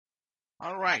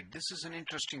All right, this is an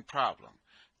interesting problem.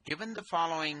 Given the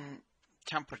following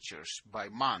temperatures by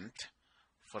month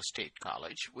for State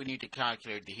College, we need to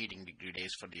calculate the heating degree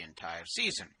days for the entire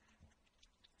season.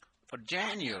 For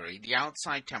January, the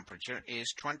outside temperature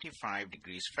is 25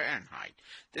 degrees Fahrenheit.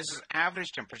 This is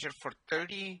average temperature for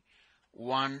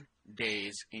 31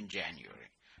 days in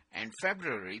January. And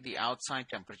February, the outside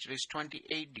temperature is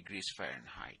 28 degrees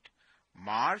Fahrenheit.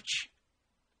 March,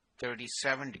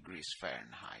 37 degrees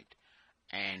Fahrenheit.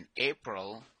 And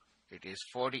April, it is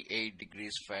 48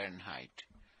 degrees Fahrenheit.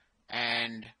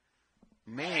 And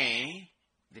May,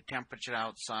 the temperature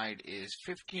outside is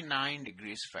 59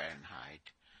 degrees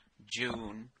Fahrenheit.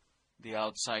 June, the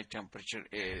outside temperature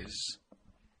is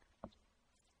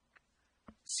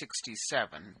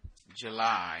 67.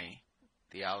 July,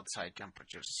 the outside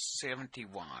temperature is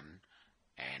 71.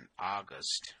 And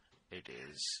August, it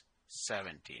is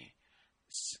 70.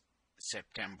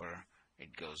 September,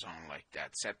 it goes on like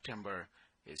that. September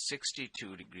is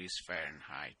 62 degrees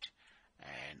Fahrenheit,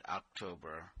 and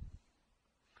October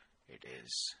it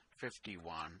is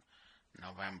 51,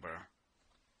 November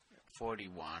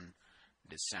 41,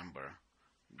 December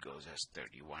goes as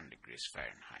 31 degrees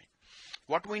Fahrenheit.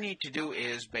 What we need to do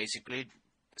is basically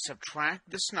subtract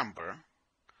this number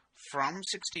from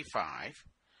 65,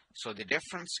 so the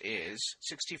difference is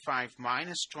 65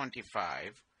 minus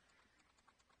 25.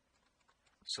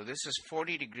 So this is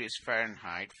 40 degrees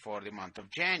Fahrenheit for the month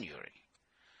of January.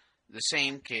 The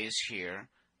same case here,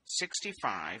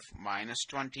 65 minus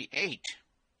 28,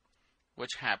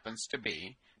 which happens to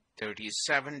be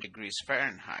 37 degrees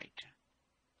Fahrenheit.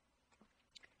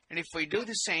 And if we do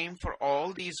the same for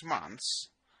all these months,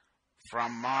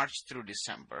 from March through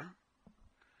December,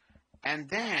 and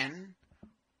then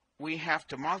we have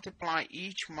to multiply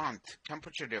each month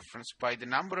temperature difference by the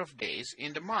number of days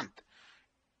in the month.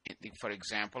 For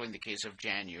example, in the case of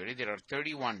January, there are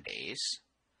 31 days.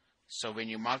 So when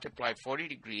you multiply 40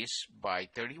 degrees by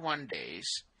 31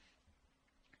 days,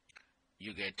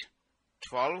 you get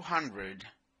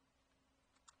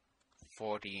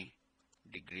 1240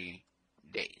 degree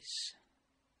days.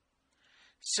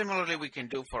 Similarly, we can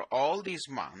do for all these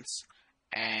months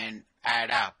and add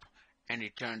up, and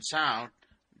it turns out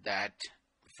that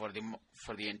for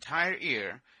the entire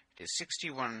year, it is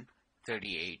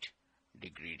 6138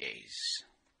 degree days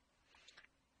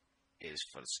is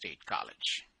for State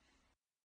College.